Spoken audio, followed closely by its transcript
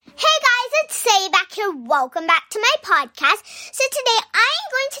welcome back to my podcast. So today I am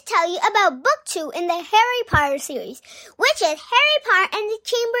going to tell you about book 2 in the Harry Potter series, which is Harry Potter and the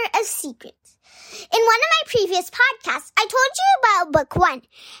Chamber of Secrets. In one of my previous podcasts, I told you about book 1,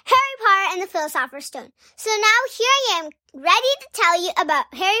 Harry Potter and the Philosopher's Stone. So now here I am, ready to tell you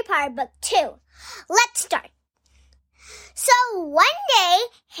about Harry Potter book 2. Let's start. So one day,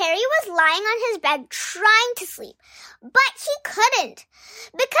 Harry was lying on his bed trying to sleep, but he couldn't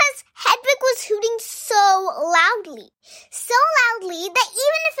because Hedwig was hooting so loudly that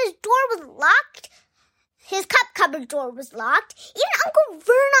even if his door was locked, his cupboard door was locked, even Uncle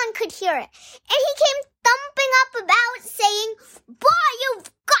Vernon could hear it. And he came thumping up about saying, "Boy, you've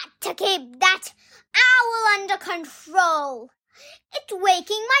got to keep that owl under control. It's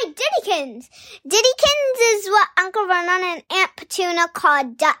waking my Diddykins." Diddykins is what Uncle Vernon and Aunt Petunia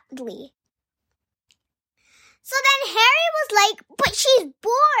called Dudley. So then Harry was like, "But she's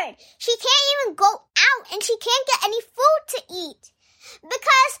bored. She can't even go out and she can't get any food to eat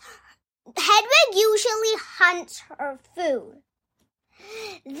because Hedwig usually hunts her food."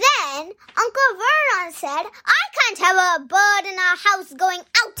 Then Uncle Vernon said, "I can't have a bird in our house going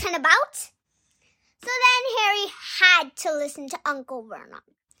out and about." So then Harry had to listen to Uncle Vernon.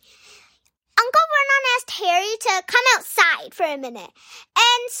 Uncle Vernon asked Harry to come outside for a minute,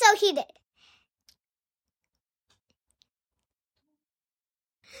 and so he did.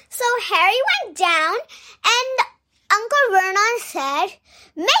 So Harry went down, and Uncle Vernon said,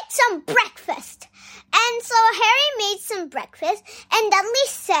 "Make some breakfast." And so Harry made some breakfast, and Dudley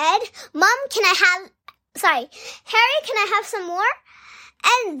said, Harry, can I have some more?"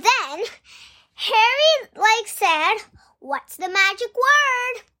 And then Harry said, "What's the magic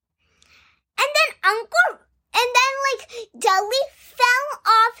word?" And then Dudley fell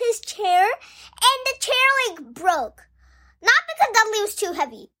off his chair and the chair broke. Not because Dudley was too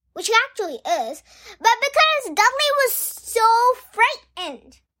heavy, which he actually is, but because Dudley was so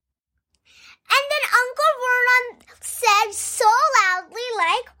frightened. And then Uncle Vernon said so loudly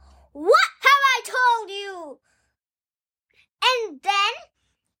 "What have I told you?" And then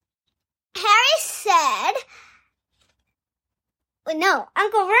Harry said,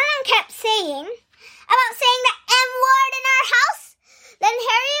 Uncle Vernon kept saying the M word in our house. Then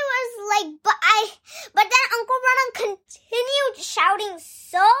Harry was like, but then Uncle Vernon continued shouting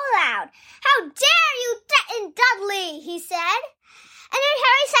so loud. "How dare you threaten Dudley?" he said. And then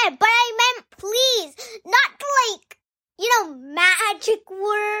Harry said, "But I meant please, not magic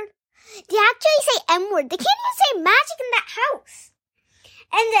word." They actually say M word. They can't even say magic in that house.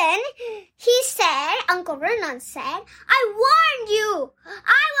 And then Uncle Vernon said, "I warned you.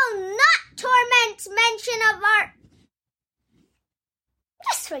 I will not torment mention of our..."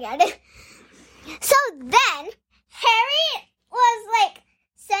 Just forget it. So then Harry was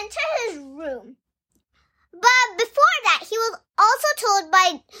sent to his room. But before that, he was also told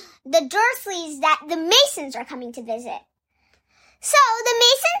by the Dursleys that the Masons are coming to visit. So the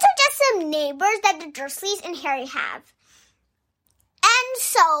Masons are just some neighbors that the Dursleys and Harry have. And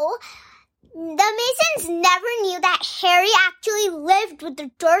so the Masons never knew that Harry actually lived with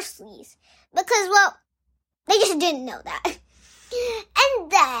the Dursleys because, they just didn't know that.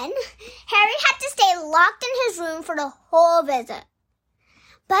 And then Harry had to stay locked in his room for the whole visit.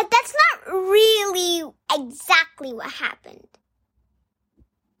 But that's not really exactly what happened.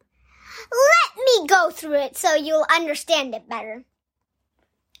 Let me go through it so you'll understand it better.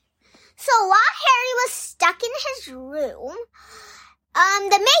 So while Harry was stuck in his room,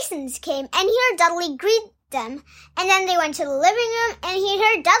 the Masons came and he heard Dudley greet them. And then they went to the living room and he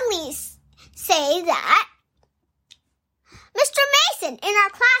heard Dudley say that, "Mr. Mason, in our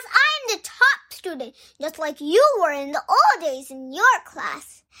class, I'm the top student, just like you were in the old days in your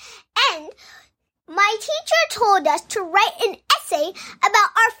class. And my teacher told us to write an essay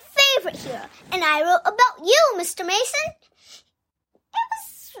about our favorite hero, and I wrote about you, Mr. Mason." It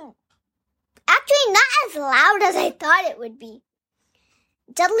was actually not as loud as I thought it would be.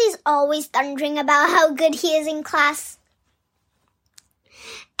 Dudley's always thundering about how good he is in class.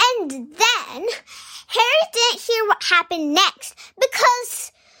 And then Harry didn't hear what happened next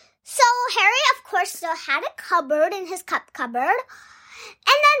because Harry, of course, still had a cupboard in his cupboard.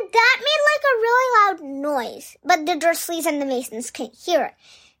 And then that made a really loud noise, but the Dursleys and the Masons couldn't hear it.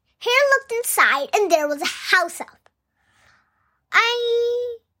 Harry looked inside and there was a house elf.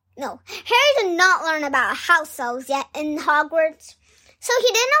 Harry did not learn about house elves yet in Hogwarts, so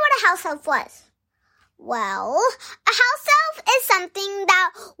he didn't know what a house elf was. Well, a house elf is something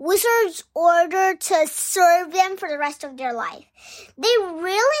that wizards order to serve them for the rest of their life. They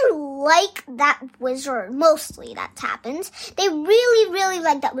really like that wizard. Mostly that happens. They really, really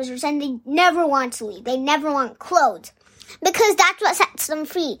like that wizard, and they never want to leave. They never want clothes. Because that's what sets them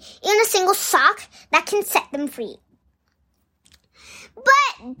free. Even a single sock, that can set them free.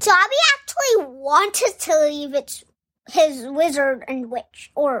 But Dobby actually wanted to leave his wizard and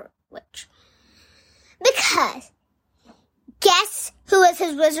witch. Because guess who was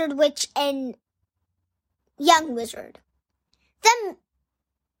his wizard, witch, and young wizard?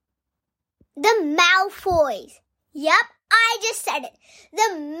 The Malfoys. Yep, I just said it.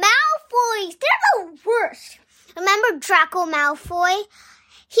 The Malfoys, they're the worst. Remember Draco Malfoy?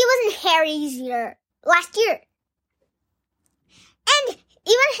 He was in Harry's year last year. And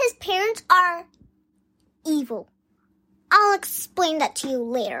even his parents are evil. I'll explain that to you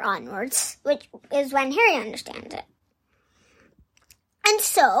later onwards, which is when Harry understands it. And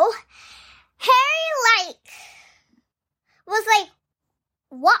so, Harry, was like,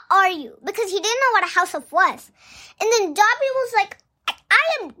 what are you? Because he didn't know what a house elf was. And then Dobby was like, I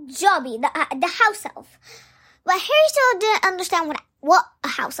am Dobby, the house elf. But Harry still didn't understand what a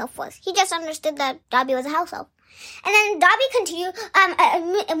house elf was. He just understood that Dobby was a house elf. And then Dobby continued,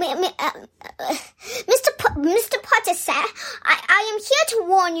 Mr. Potter said, I am here to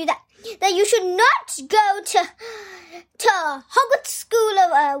warn you that you should not go to Hogwarts School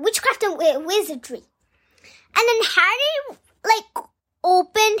of Witchcraft and Wizardry. And then Harry,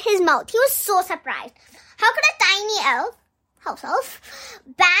 opened his mouth. He was so surprised. How could a tiny house elf,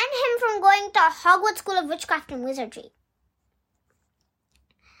 ban him from going to Hogwarts School of Witchcraft and Wizardry?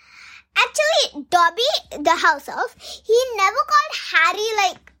 Actually, Dobby, the house elf, he never called Harry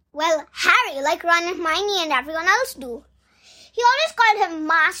like Ron and Hermione and everyone else do. He always called him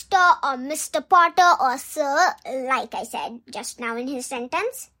Master or Mr. Potter or Sir, like I said just now in his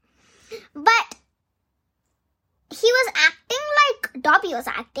sentence. But he was acting like Dobby was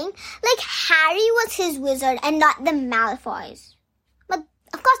acting like Harry was his wizard and not the Malfoys. But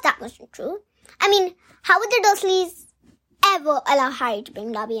of course that wasn't true. I mean, how would the Dursleys ever allow Harry to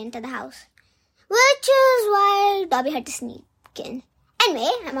bring Dobby into the house? Which is why Dobby had to sneak in. Anyway,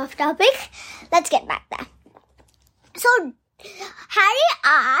 I'm off topic. Let's get back there. So, Harry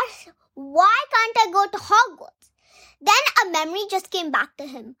asked, why can't I go to Hogwarts? Then a memory just came back to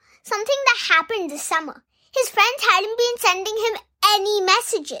him. Something that happened this summer. His friends hadn't been sending him any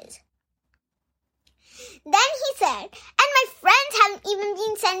messages. Then he said, and my friends haven't even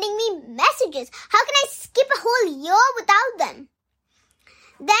been sending me messages. How can I skip a whole year without them?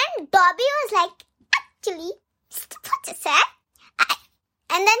 Then Dobby was like, actually, Mr. Potter said.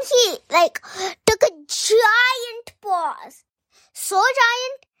 And then he, took a giant pause. So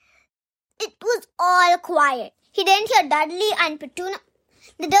giant, it was all quiet. He didn't hear Dudley and Petunia,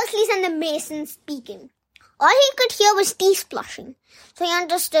 the Dursleys and the Masons speaking. All he could hear was tea splushing. So he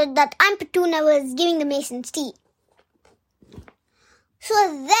understood that Aunt Petunia was giving the Masons tea. So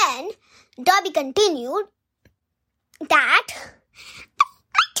then, Dobby continued that I've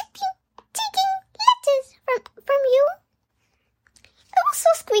been taking letters from you. It was so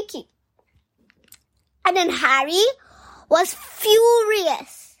squeaky. And then Harry was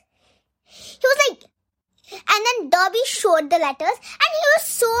furious. He was like, and then Dobby showed the letters and he was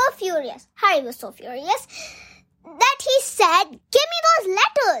so furious. Harry was so furious that he said, give me those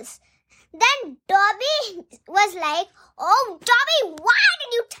letters. Then Dobby was like, oh, Dobby, why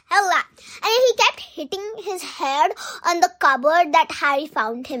did you tell that? And he kept hitting his head on the cupboard that Harry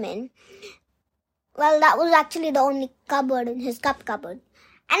found him in. Well, that was actually the only cupboard in his cupboard.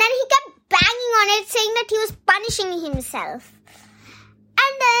 And then he kept banging on it, saying that he was punishing himself.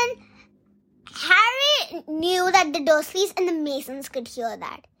 And then Harry knew that the Dursleys and the Masons could hear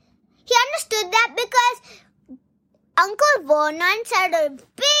that. He understood that because Uncle Vernon said a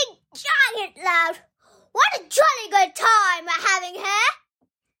big, giant loud, what a jolly good time we're having here.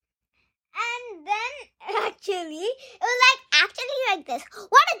 And then actually, it was like this.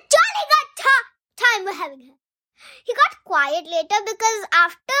 What a jolly good time we're having here. He got quiet later because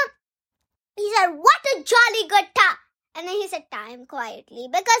after he said, what a jolly good time. And then he said time quietly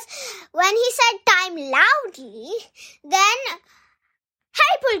because when he said time loudly, then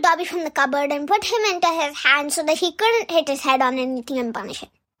Harry pulled Dobby from the cupboard and put him into his hand so that he couldn't hit his head on anything and punish him.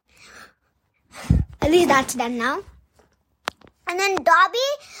 At least that's done now. And then Dobby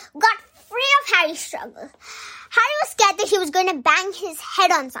got free of Harry's struggle. Harry was scared that he was going to bang his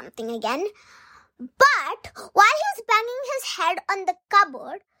head on something again. But while he was banging his head on the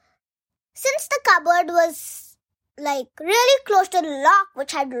cupboard, since the cupboard was really close to the lock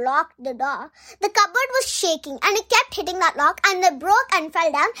which had locked the door, the cupboard was shaking and it kept hitting that lock and it broke and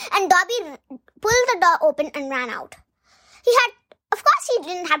fell down and Dobby pulled the door open and ran out. Of course he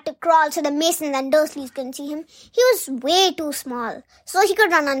didn't have to crawl so the Masons and Dursleys couldn't see him. He was way too small, so he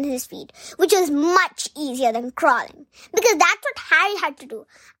could run on his feet, which was much easier than crawling, because that's what Harry had to do.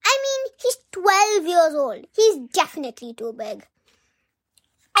 I mean, he's 12 years old. He's definitely too big.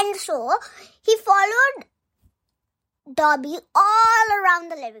 And so, he followed Dobby all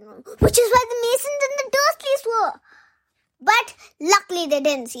around the living room, which is where the Masons and the Dursleys were. But luckily they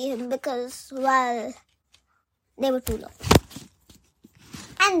didn't see him because, well, they were too low.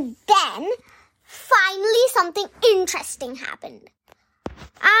 And then, finally something interesting happened.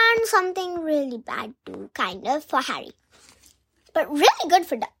 And something really bad too, kind of, for Harry. But really good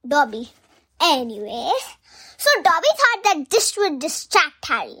for Dobby. Anyway, so Dobby thought that this would distract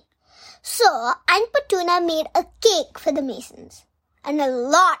Harry. So, Aunt Petunia made a cake for the Masons. And a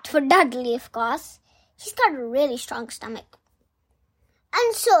lot for Dudley, of course. He's got a really strong stomach.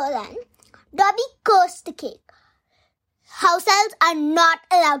 And so then, Dobby cursed the cake. House elves are not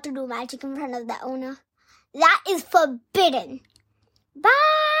allowed to do magic in front of the owner. That is forbidden.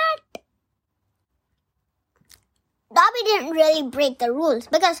 But Dobby didn't really break the rules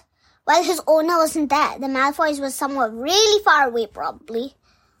because, well, his owner wasn't there. The Malfoys were somewhere really far away, probably.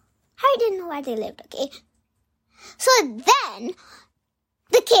 Harry didn't know where they lived, okay? So then,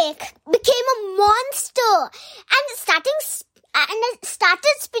 the cake became a monster and it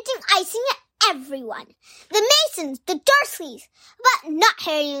started spitting icing at everyone. The Masons, the Dursleys, but not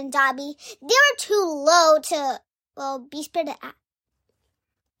Harry and Dobby. They were too low to, be spitted at.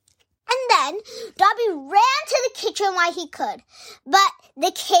 And then Dobby ran to the kitchen while he could. But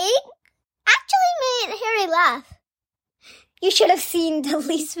the cake actually made Harry laugh. You should have seen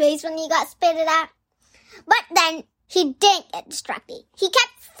Dudley's face when he got spitted at. But then he didn't get distracted. He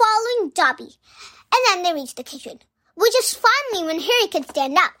kept following Dobby. And then they reached the kitchen, which is finally when Harry could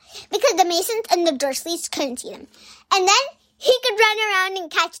stand up, because the Masons and the Dursleys couldn't see them. And then he could run around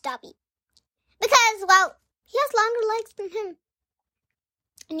and catch Dobby. Because, well, he has longer legs than him.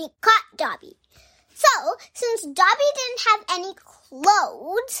 And he caught Dobby. So, since Dobby didn't have any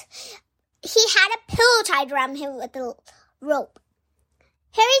clothes, he had a pillow tied around him with a rope.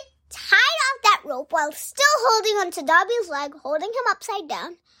 Harry tied off that rope while still holding onto Dobby's leg, holding him upside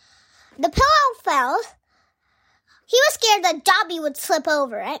down. The pillow fell. He was scared that Dobby would slip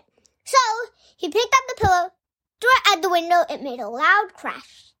over it. So, he picked up the pillow, threw it at the window. It made a loud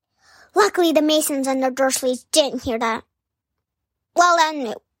crash. Luckily, the Masons and the Dursleys didn't hear that. Well, then,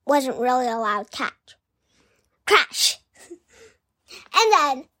 it wasn't really a loud crash. And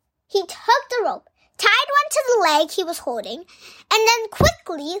then, he took the rope, tied one to the leg he was holding, and then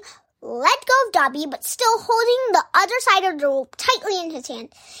quickly let go of Dobby, but still holding the other side of the rope tightly in his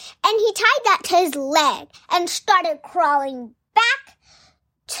hand. And he tied that to his leg and started crawling back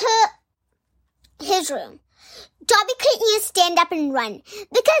to his room. Dobby couldn't even stand up and run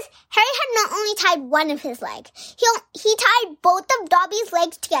because Harry had not only tied one of his legs, he tied both of Dobby's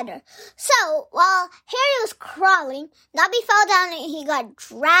legs together. So, while Harry was crawling, Dobby fell down and he got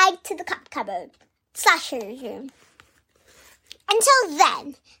dragged to the cupboard / Harry's room. Until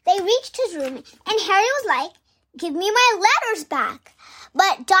then, they reached his room and Harry was like, "Give me my letters back."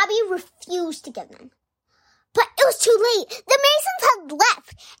 But Dobby refused to give them. But it was too late. The Masons had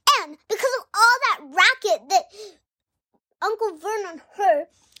left. And because of all that racket that Uncle Vernon heard,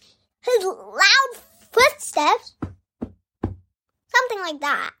 his loud footsteps, something like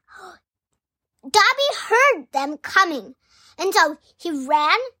that, Dobby heard them coming. And so he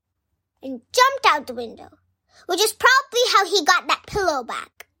ran and jumped out the window, which is probably how he got that pillow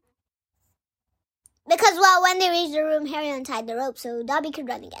back. Because, well, when they reached the room, Harry untied the rope so Dobby could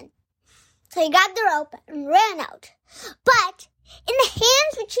run again. So he grabbed the rope and ran out. But in the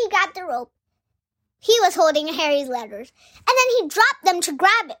hands which he grabbed the rope, he was holding Harry's letters. And then he dropped them to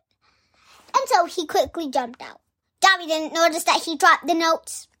grab it. And so he quickly jumped out. Dobby didn't notice that he dropped the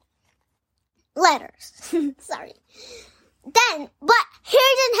letters. Sorry. But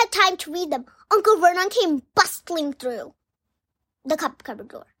Harry didn't have time to read them. Uncle Vernon came bustling through the cupboard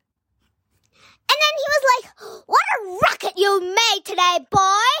door. And then he was like, "What a racket you made today,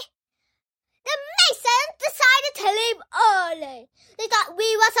 boy! The Masons decided to leave early. They thought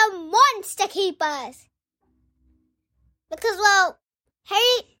we were some monster keepers." Because, well,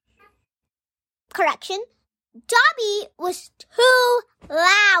 Dobby was too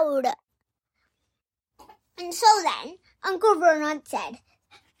loud. And so then, Uncle Vernon said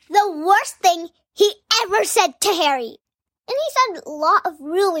the worst thing he ever said to Harry And he said a lot of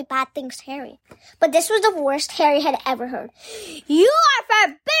really bad things to Harry. But this was the worst Harry had ever heard. You are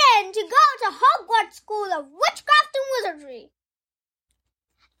forbidden to go to Hogwarts School of Witchcraft and Wizardry.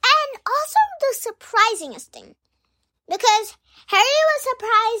 And also the surprisingest thing. Because Harry was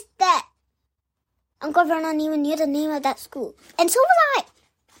surprised that Uncle Vernon even knew the name of that school. And so was I.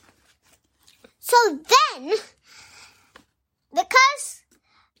 So then, because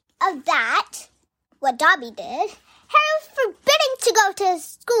of that, what Dobby did, Harry was forbidden to go to his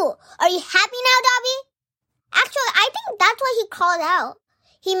school. Are you happy now, Dobby? Actually, I think that's why he called out.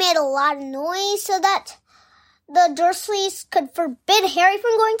 He made a lot of noise so that the Dursleys could forbid Harry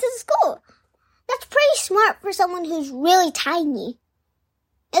from going to the school. That's pretty smart for someone who's really tiny,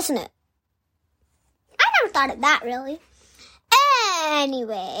 isn't it? I never thought of that, really.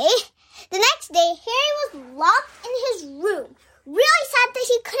 Anyway, the next day, Harry was locked in his room, really sad that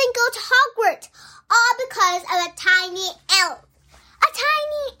he couldn't go to Hogwarts, all because of a tiny elf. A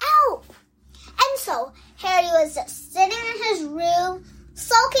tiny elf! And so, Harry was just sitting in his room,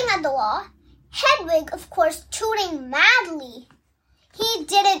 sulking at the wall, Hedwig, of course, tooting madly. He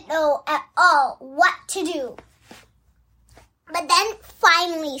didn't know at all what to do. But then,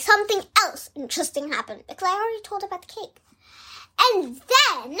 finally, something else interesting happened, because I already told about the cake. And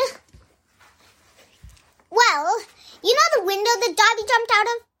then, well, you know the window that Dobby jumped out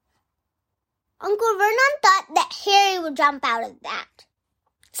of? Uncle Vernon thought that Harry would jump out of that.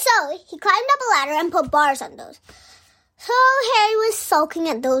 So, he climbed up a ladder and put bars on those. So, Harry was sulking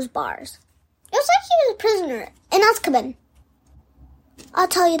at those bars. It was like he was a prisoner in Azkaban. I'll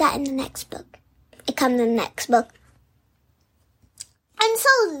tell you that in the next book. It comes in the next book. And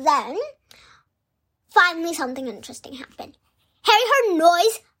so then, finally something interesting happened. Harry heard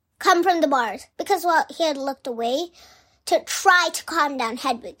noise come from the bars because, well, he had looked away to try to calm down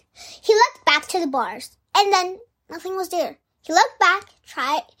Hedwig. He looked back to the bars, and then nothing was there. He looked back,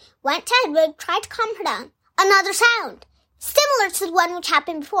 went to Hedwig, tried to calm her down. Another sound, similar to the one which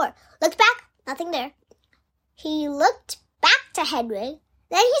happened before. Looked back, nothing there. He looked back to Hedwig.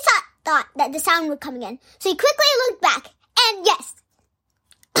 Then he thought that the sound would come again. So he quickly looked back, and yes,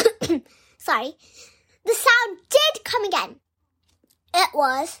 sorry, the sound did come again. It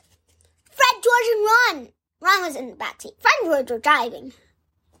was Fred, George, and Ron. Ron was in the backseat. Fred and George were driving.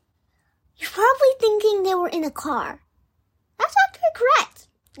 You're probably thinking they were in a car. That's actually correct.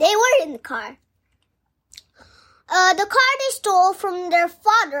 They were in the car. The car they stole from their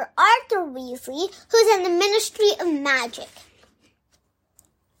father, Arthur Weasley, who's in the Ministry of Magic.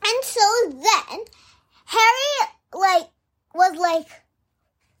 And so then, Harry, was like,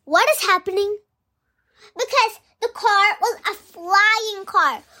 what is happening? Because the car was a flying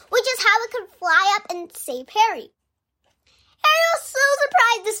car, which is how it could fly up and save Harry. Harry was so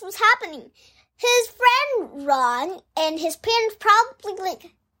surprised this was happening. His friend Ron and his parents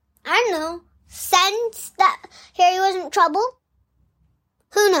probably, I don't know, sensed that Harry was in trouble.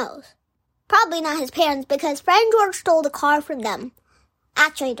 Who knows? Probably not his parents, because Fred and George stole the car from them.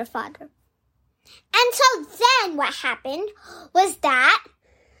 Actually, their father. And so then what happened was that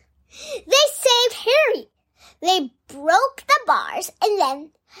they saved Harry. They broke the bars, and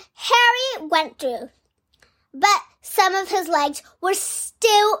then Harry went through. But some of his legs were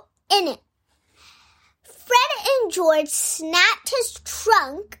still in it. Fred and George snapped his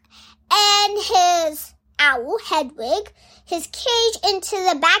trunk and his owl, Hedwig, his cage into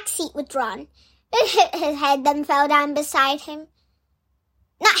the back seat with Ron. It hit his head, then fell down beside him.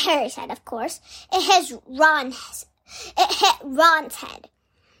 Not Harry's head, of course. It hit Ron's head.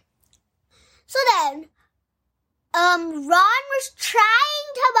 So then, Ron was trying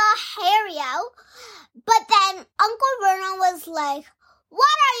to bail Harry out, but then Uncle Vernon was like,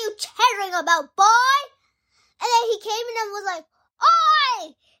 "What are you chattering about, boy?" And then he came in and was like,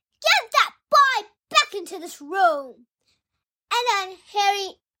 "Oi! Get that boy back into this room!" And then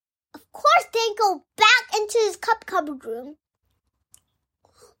Harry, of course, didn't go back into his cupboard room.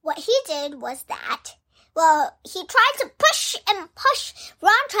 What he did was that, well, he tried to push and push.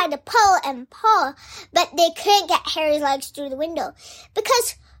 Ron tried to pull and pull, but they couldn't get Harry's legs through the window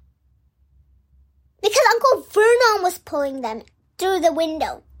because Uncle Vernon was pulling them through the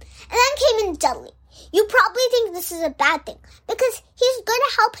window. And then came in Dudley. You probably think this is a bad thing because he's going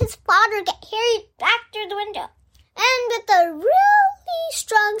to help his father get Harry back through the window. And with a really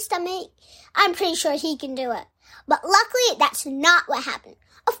strong stomach, I'm pretty sure he can do it. But luckily, that's not what happened.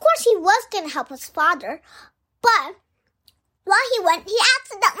 Of course, he was going to help his father, but while he went, he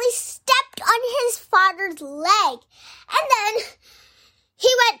accidentally stepped on his father's leg, and then he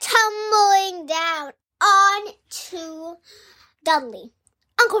went tumbling down onto Dudley.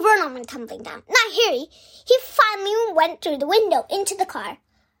 Uncle Vernon went tumbling down. Not Harry. He finally went through the window into the car.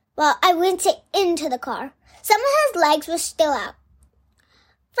 Well, I wouldn't say into the car. Some of his legs were still out.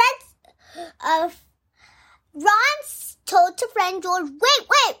 Ron told to friend George,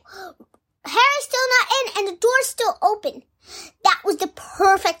 wait, Harry's still not in and the door's still open. That was the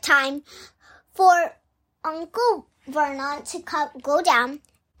perfect time for Uncle Vernon to go down,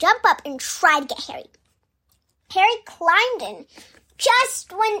 jump up, and try to get Harry. Harry climbed in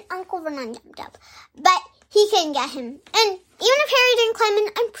just when Uncle Vernon jumped up, but he couldn't get him. And even if Harry didn't climb in,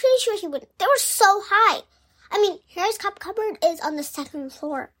 I'm pretty sure he wouldn't. They were so high. I mean, Harry's cupboard is on the second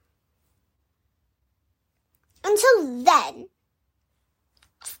floor. Until then,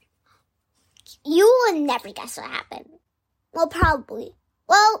 you will never guess what happened. Well, probably.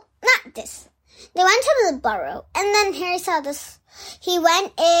 Well, not this. They went to the burrow, and then Harry saw this. He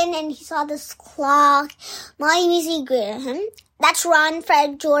went in, and he saw this clock. Molly Weasley greeted him. That's Ron,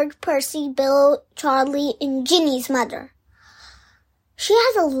 Fred, George, Percy, Bill, Charlie, and Ginny's mother. She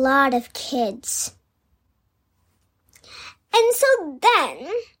has a lot of kids. And so then,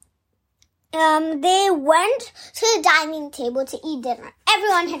 they went to the dining table to eat dinner.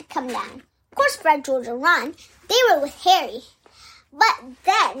 Everyone had come down. Of course, Fred, George, and Ron, they were with Harry. But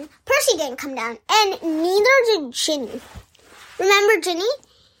then, Percy didn't come down, and neither did Ginny. Remember Ginny?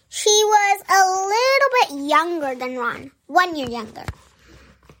 She was a little bit younger than Ron, 1 year younger.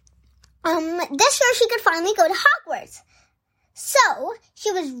 This year she could finally go to Hogwarts. So,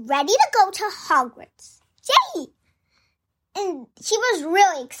 she was ready to go to Hogwarts. Yay! And she was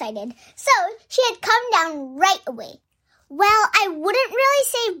really excited. So, she had come down right away. Well, I wouldn't really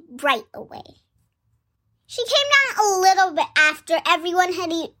say right away. She came down a little bit after everyone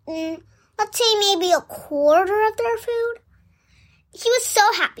had eaten, let's say maybe a quarter of their food. She was so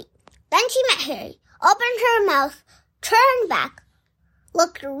happy. Then she met Harry, opened her mouth, turned back,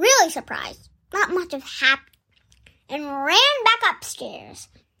 looked really surprised, not much of happy, and ran back upstairs.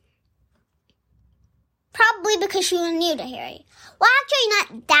 Probably because she was new to Harry. Well,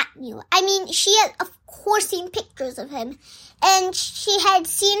 actually not that new. I mean, she had, of course, seen pictures of him, and she had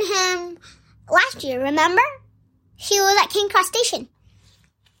seen him last year, remember? She was at King Cross Station.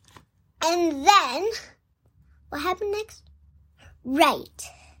 And then, what happened next? Right.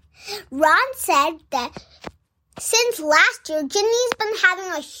 Ron said that since last year, Ginny's been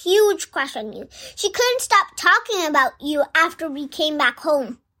having a huge crush on you. She couldn't stop talking about you after we came back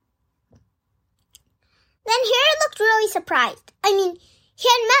home. Then Harry looked really surprised. I mean, he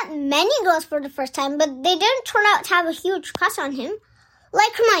had met many girls for the first time, but they didn't turn out to have a huge crush on him.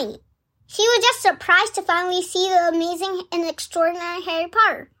 Like Hermione. She was just surprised to finally see the amazing and extraordinary Harry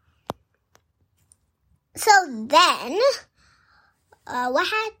Potter. So then, what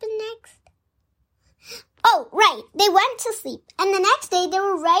happened next? Oh, right. They went to sleep. And the next day, they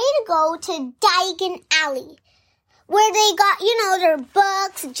were ready to go to Diagon Alley, where they got, their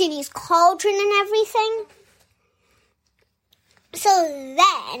books, Ginny's cauldron and everything. So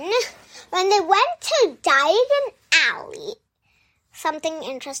then, when they went to Diagon Alley, something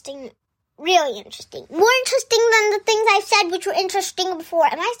interesting, really interesting, more interesting than the things I've said which were interesting before.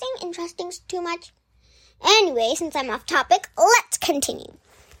 Am I saying interesting too much? Anyway, since I'm off topic, let's continue.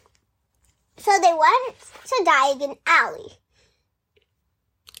 So they went to Diagon Alley.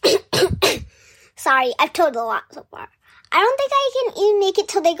 Sorry, I've told a lot so far. I don't think I can even make it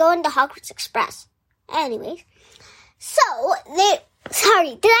till they go into Hogwarts Express. Anyways, so did I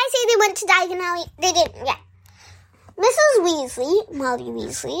say they went to Diagon Alley? They didn't, yeah. Mrs. Weasley, Molly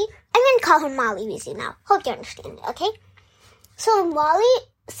Weasley, I'm going to call her Molly Weasley now. Hope you understand, okay? So Molly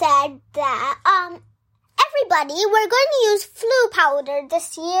said that, everybody, we're going to use flu powder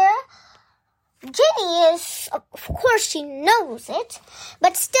this year. Ginny is, of course, she knows it,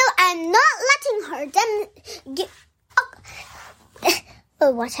 but still, I'm not letting her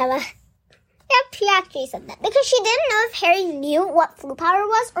whatever. Yep, she actually said that, because she didn't know if Harry knew what flu powder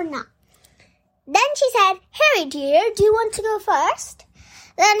was or not. Then she said, Harry, dear, do you want to go first?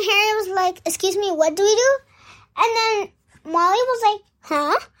 Then Harry was like, excuse me, what do we do? And then Molly was like,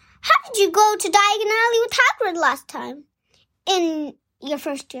 huh? How did you go to Diagon Alley with Hagrid last time? In your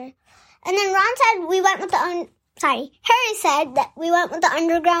first year. And then Ron said Harry said that we went with the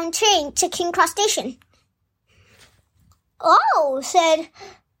underground train to King Cross Station. Oh,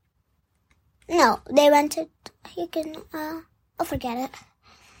 no, they went to, I'll forget it.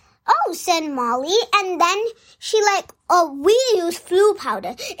 Oh, said Molly, and then she we use flu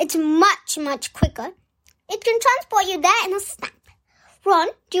powder. It's much, much quicker. It can transport you there in a snap. Ron,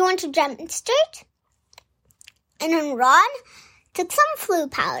 do you want to demonstrate? And then Ron took some flu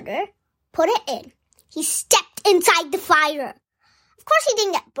powder, put it in. He stepped inside the fire. Of course he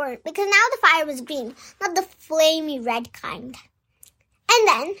didn't get burnt because now the fire was green, not the flamey red kind. And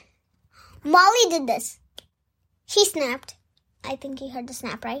then Molly did this. She snapped. I think you heard the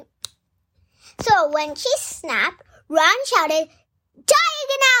snap, right? So when she snapped, Ron shouted,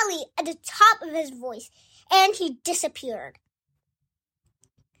 "Diagon Alley!" at the top of his voice, and he disappeared.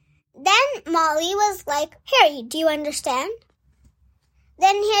 Then Molly was like, "Harry, do you understand?"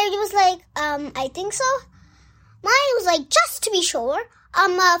 Then Harry was like, I think so. Molly was like, "Just to be sure,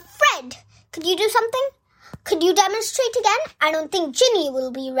 Fred, could you do something? Could you demonstrate again? I don't think Ginny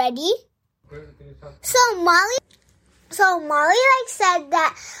will be ready." So Molly said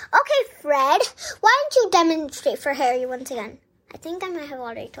that, "Okay, Fred, why don't you demonstrate for Harry once again?" I think I might have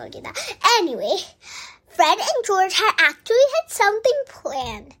already told you that. Anyway, Fred and George actually had something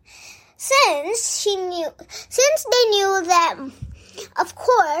planned. Since they knew that, of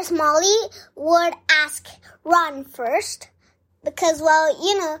course, Molly would ask Ron first because,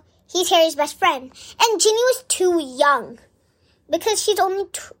 he's Harry's best friend. And Ginny was too young because she's only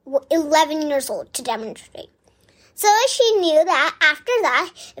 11 years old to demonstrate. So she knew that after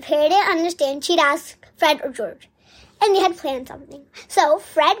that, if Harry didn't understand, she'd ask Fred or George. And they had planned something. So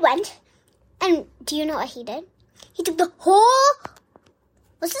Fred went, and do you know what he did? He took the whole...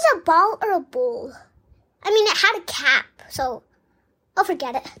 Was this a ball or a bowl? I mean, it had a cap, so I'll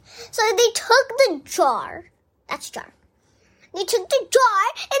forget it. So they took the jar. That's jar. They took the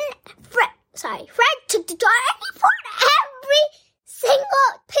jar, and Fred took the jar, and he poured every single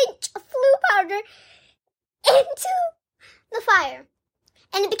pinch of Floo powder into the fire.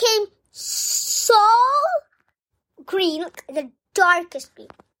 And it became so green, the darkest green.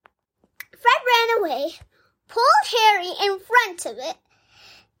 Fred ran away, pulled Harry in front of it,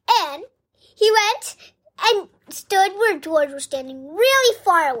 and he went and stood where George was standing really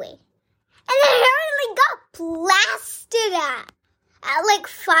far away. And then Harry got blasted at like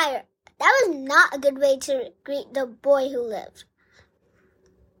fire. That was not a good way to greet the boy who lived.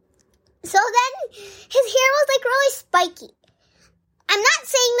 So then his hair was really spiky. I'm not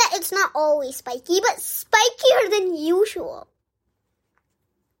saying that it's not always spiky, but spikier than usual.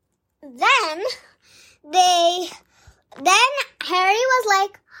 Then Harry was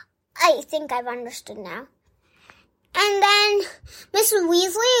like, "I think I've understood now." And then Miss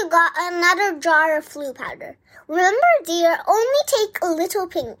Weasley got another jar of Floo powder. "Remember, dear, only take a little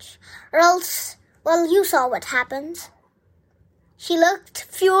pinch, or else, you saw what happens." She looked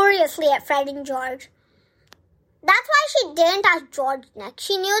furiously at Fred and George. That's why she didn't ask George next.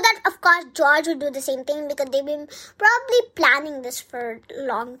 She knew that, of course, George would do the same thing because they've been probably planning this for a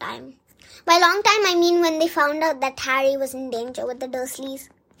long time. By long time, I mean when they found out that Harry was in danger with the Dursleys.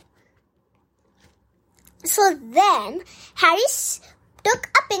 So then, Harry took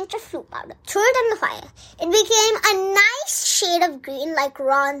a pinch of Floo powder, threw it in the fire. It became a nice shade of green like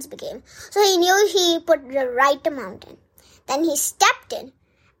Ron's became. So he knew he put the right amount in. Then he stepped in,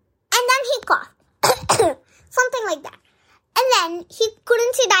 and then he coughed. Something like that. And then he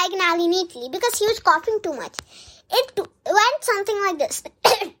couldn't say Diagon Alley neatly because he was coughing too much. It went something like this.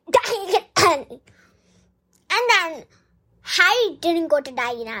 Diagon Alley. And then Harry didn't go to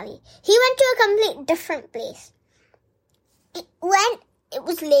Diagon Alley. He went to a complete different place. It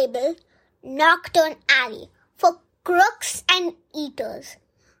was labeled Knockturn Alley for crooks and eaters.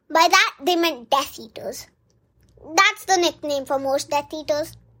 By that, they meant Death Eaters. That's the nickname for most Death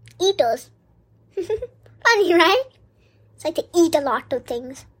Eaters. Eaters. Funny, right? It's like they eat a lot of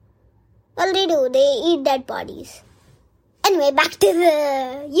things. Well, they do. They eat dead bodies. Anyway, back to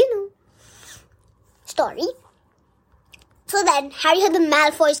the, story. So then, Harry heard the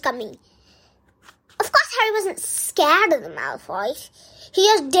Malfoys coming. Of course, Harry wasn't scared of the Malfoys. He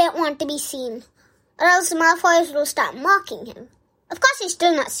just didn't want to be seen. Or else the Malfoys will start mocking him. Of course, he's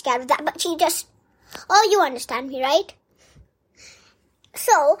still not scared of that, but she just... Oh, you understand me, right?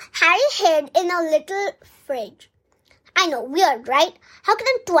 So, Harry hid in a little fridge. I know, weird, right? How can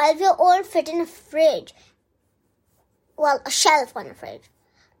a 12-year-old fit in a fridge? Well, a shelf on a fridge.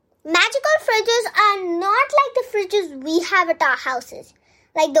 Magical fridges are not like the fridges we have at our houses,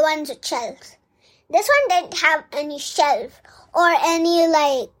 like the ones with shelves. This one didn't have any shelf or any,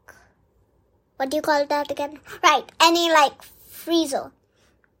 what do you call that again? Right, any, freezer.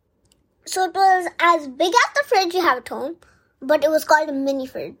 So it was as big as the fridge you have at home, but it was called a mini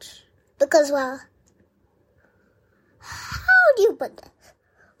fridge. Because, how do you put this?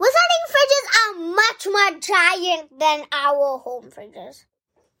 Wizarding fridges are much more giant than our home fridges.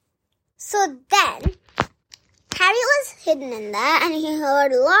 So then, Harry was hidden in there and he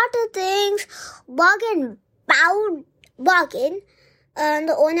heard a lot of things. Boggin, and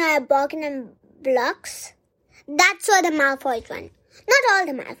the owner of Boggin and Blocks. That's where the Malfoys went. Not all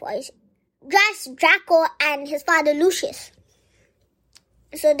the Malfoys. Just Draco and his father Lucius.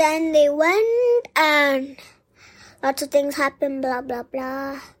 So then they went and lots of things happened, blah, blah,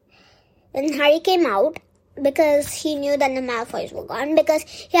 blah. Then Harry came out because he knew that the Malfoys were gone because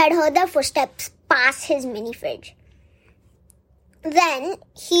he had heard their footsteps pass his mini fridge. Then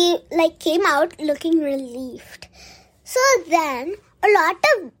he came out looking relieved. So then a lot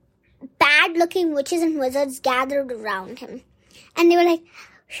of bad looking witches and wizards gathered around him. And they were like,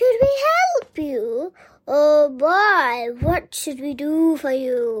 should we help you? Oh boy, what should we do for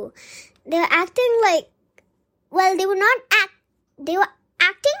you? They were acting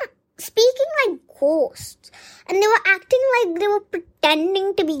speaking like ghosts. And they were acting like they were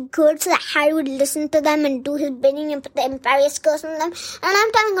pretending to be good so that Harry would listen to them and do his bidding and put the Imperius Curse on them. And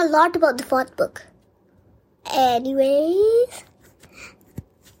I'm telling a lot about the 4th book. Anyways.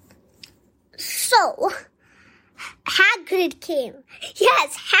 So, Hagrid came.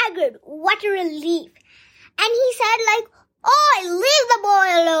 Yes, Hagrid, what a relief. And he said oh, leave the boy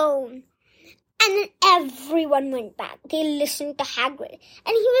alone. And then everyone went back. They listened to Hagrid. And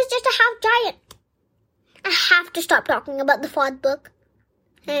he was just a half giant. I have to stop talking about the 4th book.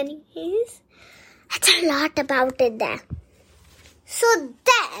 Anyways, that's a lot about it there. So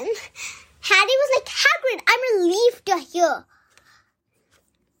then, Harry was like, Hagrid, I'm relieved you're here.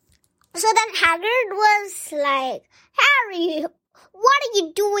 So then Hagrid was like, Harry, what are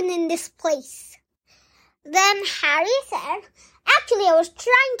you doing in this place? Then Harry said, actually, I was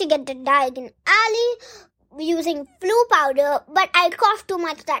trying to get to Diagon Alley using flu powder, but I coughed too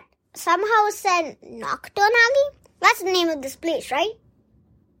much that somehow said Nocturne Alley. That's the name of this place, right?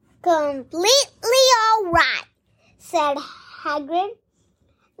 Completely alright, said Hagrid.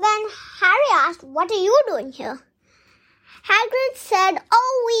 Then Harry asked, what are you doing here? Hagrid said,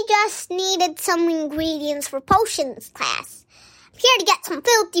 oh, we just needed some ingredients for potions class. I'm here to get some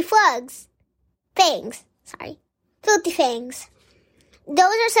filthy fangs. Those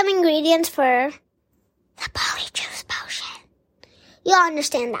are some ingredients for the Polyjuice Potion. You'll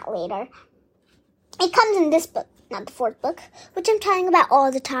understand that later. It comes in this book, not the 4th book, which I'm telling about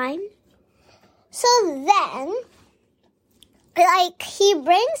all the time. So then, he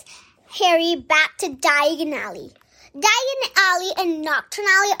brings Harry back to Diagon Alley. Diagon Alley and Nocturne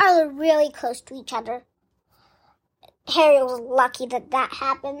Alley are really close to each other. Harry was lucky that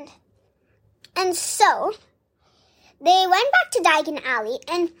happened. And so, they went back to Diagon Alley,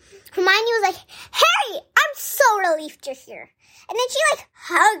 and Hermione was like, Harry, I'm so relieved you're here. And then she,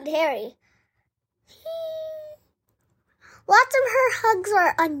 hugged Harry. Lots of her hugs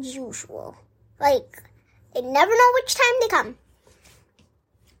are unusual. They never know which time they come.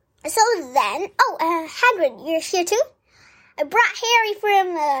 So then, Hagrid, you're here too? I brought Harry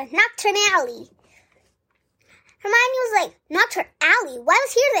from Nocturne Alley. Hermione was like, Nocturne Alley? Why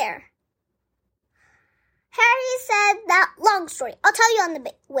was he there? Harry said that long story. I'll tell you on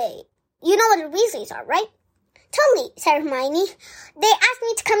the way. You know what the Weasleys are, right? Totally, said Hermione. They asked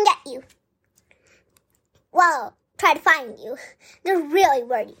me to come get you. Well, try to find you. They're really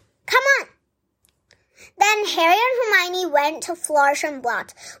worried. Come on. Then Harry and Hermione went to Flourish and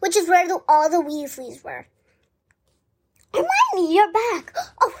Blot, which is where all the Weasleys were. Hermione, you're back.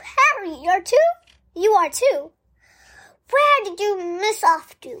 Oh, Harry, you're too? You are too. Where did you miss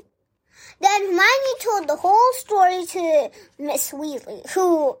off to? Then Hermione told the whole story to Miss Weasley,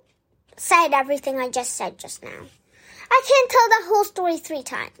 who said everything I just said just now. I can't tell the whole story 3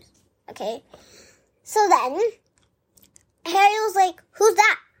 times, okay? So then, Harry was like, who's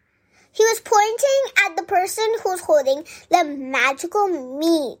that? He was pointing at the person who's holding the Magical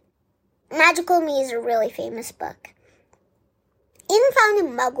Me. Magical Me is a really famous book. Even found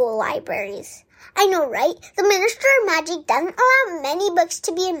in Muggle libraries. I know, right? The Minister of Magic doesn't allow many books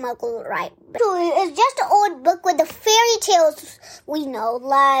to be in Muggle libraries. It's just an old book with the fairy tales we know,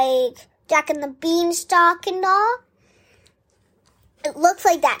 like Jack and the Beanstalk and all. It looks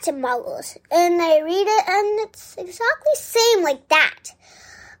like that to Muggles. And I read it, and it's exactly the same like that.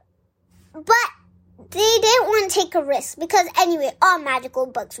 But they didn't want to take a risk, because anyway, all magical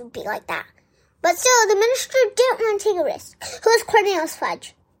books would be like that. But still, the Minister didn't want to take a risk. Who was Cornelius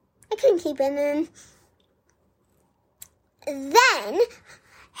Fudge? I couldn't keep it in. Then,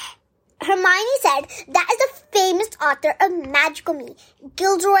 Hermione said, that is the famous author of Magical Me,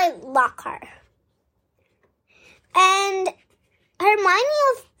 Gilderoy Lockhart. And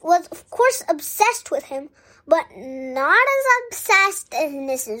Hermione was, of course, obsessed with him, but not as obsessed as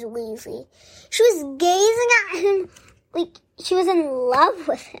Mrs. Weasley. She was gazing at him like she was in love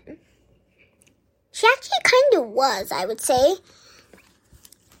with him. She actually kind of was, I would say.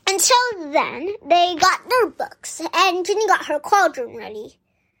 And so then they got their books, and Ginny got her cauldron ready.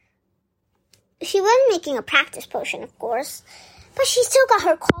 She was making a practice potion, of course, but she still got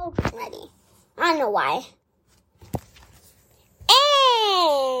her cauldron ready. I don't know why.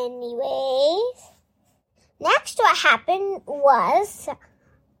 Anyways, next what happened was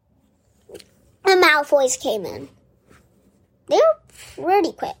the Malfoys came in. They were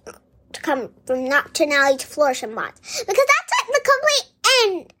really quick to come from Nocturne Alley to Flourish and Mott's, because that's at the complete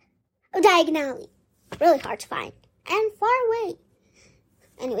end of Diagon Alley. Really hard to find and far away.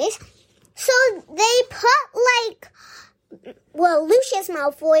 Anyways, so they put Lucius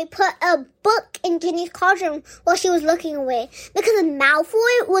Malfoy put a book in Ginny's cauldron while she was looking away, because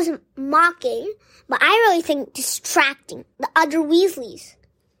Malfoy was mocking, but I really think distracting the other Weasleys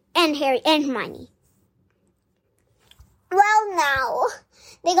and Harry and Hermione. Well, now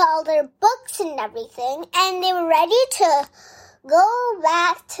they got all their books and everything, and they were ready to go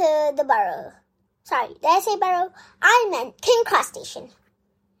back to the Burrow. Sorry, did I say Burrow? I meant King Cross Station.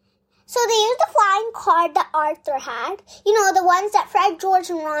 So they used the flying car that Arthur had. You know, the ones that Fred, George,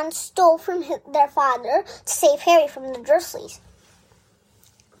 and Ron stole from their father to save Harry from the Dursleys.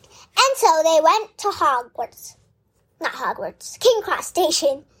 And so they went to Hogwarts. Not Hogwarts, King Cross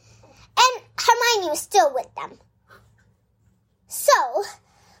Station. And Hermione was still with them. So,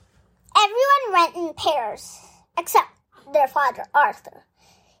 everyone went in pairs, except their father, Arthur.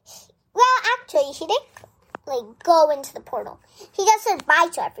 Well, actually, he didn't, go into the portal. He just said bye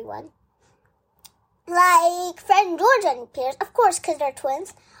to everyone. Fred and George went in pairs, of course, because they're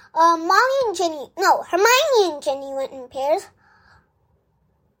twins. Hermione and Ginny went in pairs.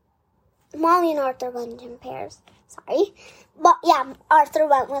 Molly and Arthur went in pairs. Sorry. But, yeah, Arthur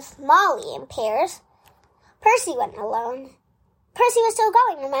went with Molly in pairs. Percy went alone. Percy was still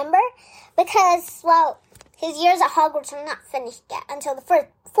going, remember? Because, his years at Hogwarts are not finished yet until the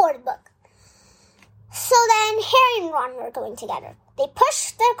fourth book. So then Harry and Ron were going together. They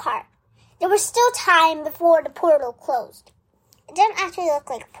pushed their cart. There was still time before the portal closed. It didn't actually look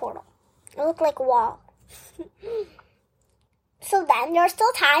like a portal. It looked like a wall. So then there was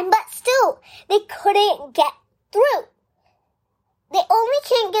still time, but still, they couldn't get through. They only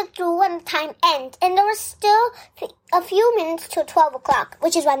can't get through when the time ends, and there was still a few minutes till 12 o'clock,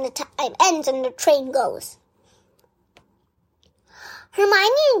 which is when the time ends and the train goes.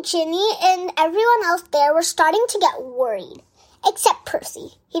 Hermione and Ginny and everyone else there were starting to get worried, except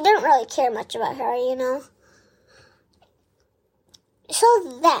Percy. He didn't really care much about Harry, you know.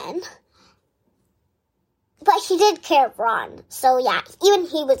 So then, but he did care of Ron, so yeah, even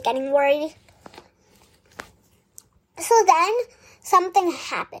he was getting worried. So then, something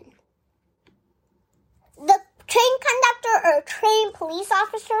happened. The train conductor or train police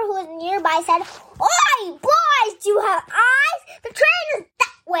officer who was nearby said, "Oi, boys, do you have eyes? The train is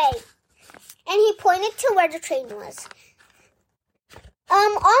that way." And he pointed to where the train was.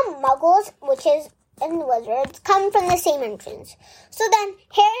 All muggles, witches, and wizards come from the same entrance. So then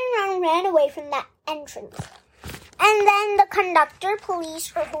Harry and Ron ran away from that entrance. And then the conductor,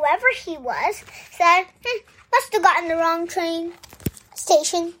 police, or whoever he was, said, must have gotten the wrong train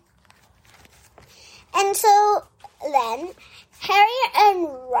station. And so then Harry and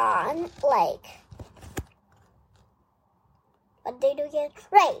Ron, what did they do again?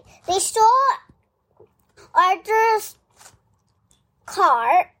 Right, they stole Arthur's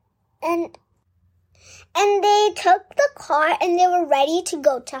car and they took the car and they were ready to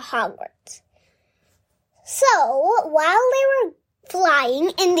go to Hogwarts. So while they were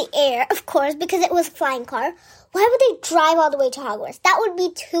flying in the air, of course, because it was a flying car, why would they drive all the way to Hogwarts? That would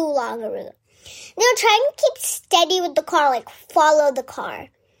be too long a route. They were trying to keep steady with the car, follow the car.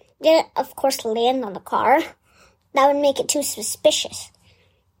 They didn't, of course, land on the car. That would make it too suspicious.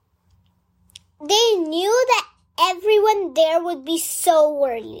 They knew that everyone there would be so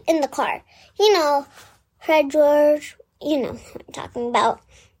worried in the car. You know, Fred, George, you know what I'm talking about.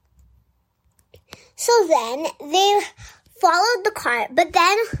 So then they followed the car,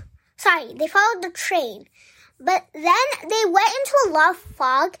 they followed the train. But then they went into a lot of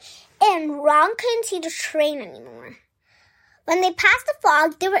fog and Ron couldn't see the train anymore. When they passed the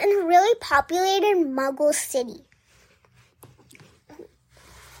fog, they were in a really populated Muggle city.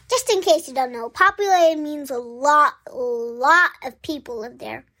 Just in case you don't know, populated means a lot of people live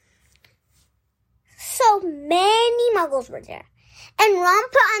there. So many Muggles were there. And Ron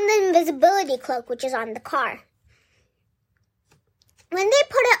put on the invisibility cloak, which is on the car. When they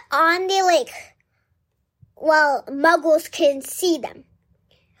put it on, Muggles can see them.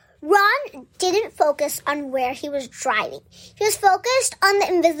 Ron didn't focus on where he was driving. He was focused on the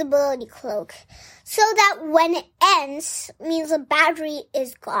invisibility cloak, so that when it ends, means the battery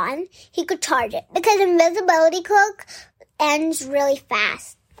is gone, he could charge it, because invisibility cloak ends really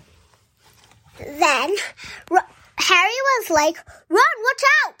fast. Then Harry was like, "Ron, watch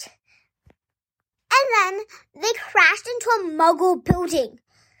out!" And then they crashed into a Muggle building.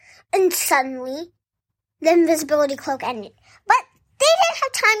 And suddenly, the invisibility cloak ended. But they didn't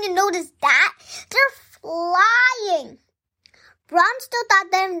have time to notice that. They're flying. Ron still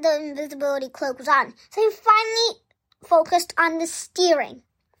thought that the invisibility cloak was on, so he finally focused on the steering.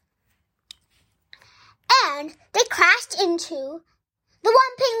 And they crashed into the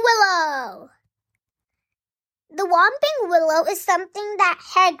Whomping Willow. The Whomping Willow is something that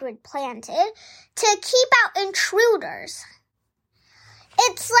Hagrid planted to keep out intruders.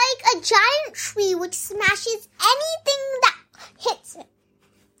 It's like a giant tree which smashes anything that hits it.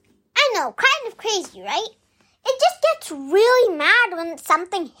 I know, kind of crazy, right? It just gets really mad when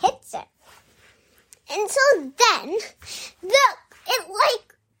something hits it. And so then,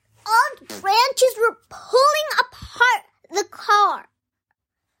 all branches were pulling apart the car.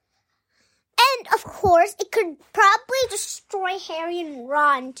 And, of course, it could probably destroy Harry and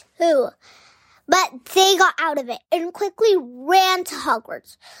Ron, too. But they got out of it and quickly ran to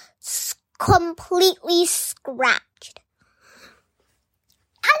Hogwarts, completely scratched.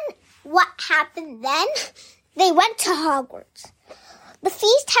 And what happened then? They went to Hogwarts. The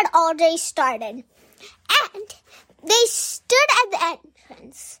feast had already started, and they stood at the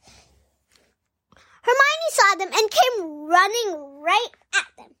entrance. Hermione saw them and came running right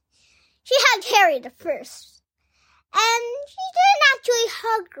at them. She hugged Harry the first, and she didn't actually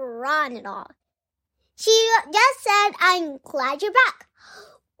hug Ron at all. She just said, "I'm glad you're back.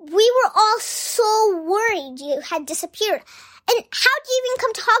 We were all so worried you had disappeared. And how'd you even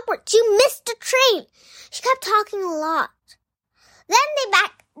come to Hogwarts? You missed the train." She kept talking a lot.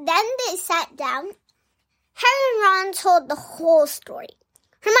 Then they sat down. Harry and Ron told the whole story.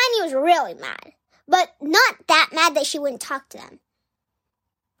 Hermione was really mad, but not that mad that she wouldn't talk to them.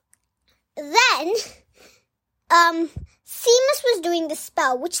 Then, Seamus was doing the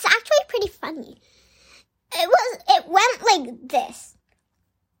spell, which is actually pretty funny. It went like this.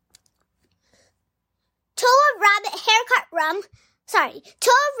 Toa Rabbit Haircut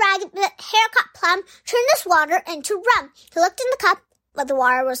Plum turned this water into rum. He looked in the cup, but the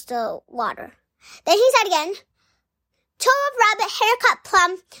water was still water. Then he said again, Toa Rabbit Haircut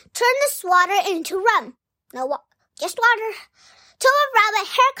Plum turned this water into rum. No, just water. Toa Rabbit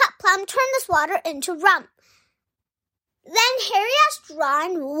Haircut Plum turned this water into rum. Then Harry asked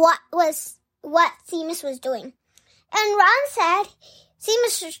Ron what Seamus was doing. And Ron said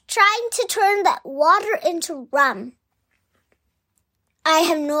Seamus was trying to turn that water into rum. I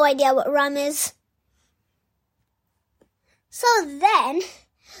have no idea what rum is. So then,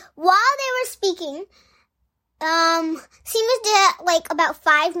 while they were speaking, Seamus did it like about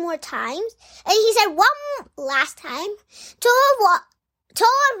 5 more times. And he said one last time, Toa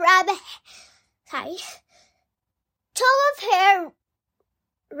Hair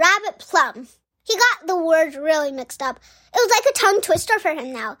Rabbit Plum. He got the words really mixed up. It was like a tongue twister for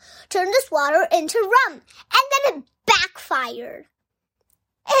him now. Turn this water into rum. And then it backfired.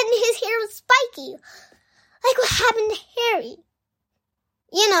 And his hair was spiky. Like what happened to Harry.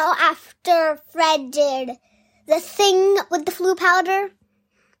 You know, after Fred did the thing with the flu powder.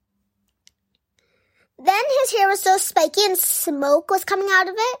 Then his hair was so spiky and smoke was coming out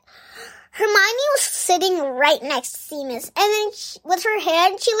of it. Hermione was sitting right next to Seamus. And then with her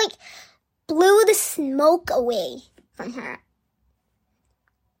hand, she blew the smoke away from her.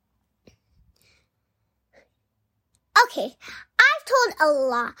 Okay, I've told a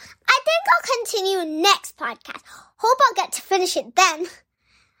lot. I think I'll continue next podcast. Hope I'll get to finish it then.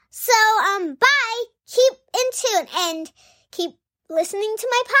 So, bye. Keep in tune and keep listening to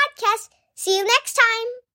my podcast. See you next time.